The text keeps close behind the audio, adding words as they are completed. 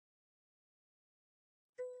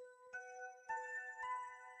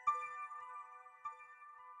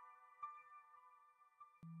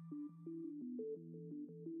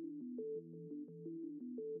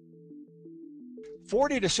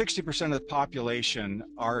40 to 60% of the population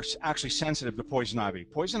are actually sensitive to poison ivy.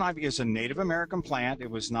 Poison ivy is a Native American plant. It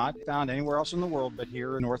was not found anywhere else in the world but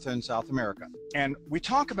here in North and South America. And we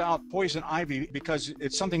talk about poison ivy because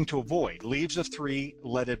it's something to avoid. Leaves of 3,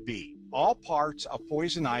 let it be. All parts of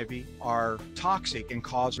poison ivy are toxic and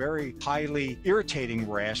cause very highly irritating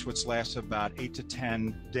rash, which lasts about 8 to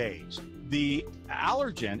 10 days. The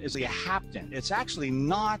allergen is the hapten. It's actually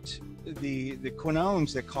not the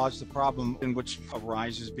quinones that cause the problem, in which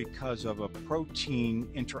arises because of a protein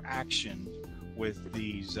interaction with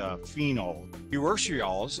these phenol.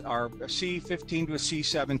 Urushiol are a C15 to a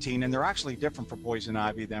C17, and they're actually different for poison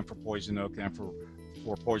ivy than for poison oak than for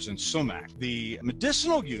poison sumac. The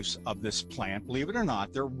medicinal use of this plant, believe it or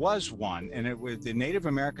not, there was one, and the Native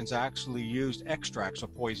Americans actually used extracts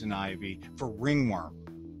of poison ivy for ringworm.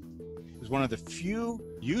 It was one of the few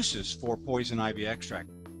uses for poison ivy extract.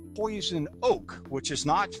 Poison oak, which is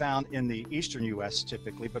not found in the eastern U.S.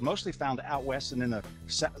 typically, but mostly found out west and in the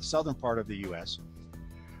southern part of the U.S.,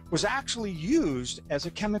 was actually used as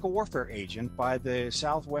a chemical warfare agent by the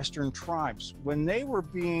southwestern tribes when they were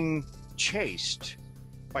being chased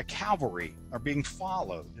by cavalry or being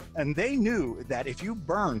followed. And they knew that if you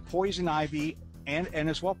burn poison ivy and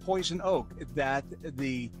as well poison oak, that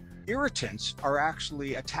the irritants are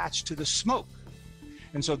actually attached to the smoke.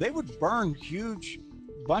 And so they would burn huge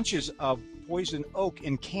bunches of poison oak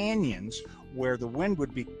in canyons where the wind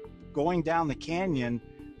would be going down the canyon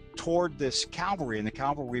toward this cavalry, and the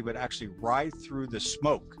cavalry would actually ride through the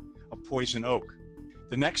smoke of poison oak.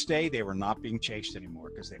 The next day, they were not being chased anymore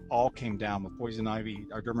because they all came down with poison ivy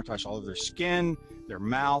or dermatitis all over their skin, their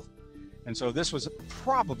mouth. And so this was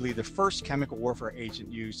probably the first chemical warfare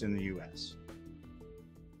agent used in the U.S.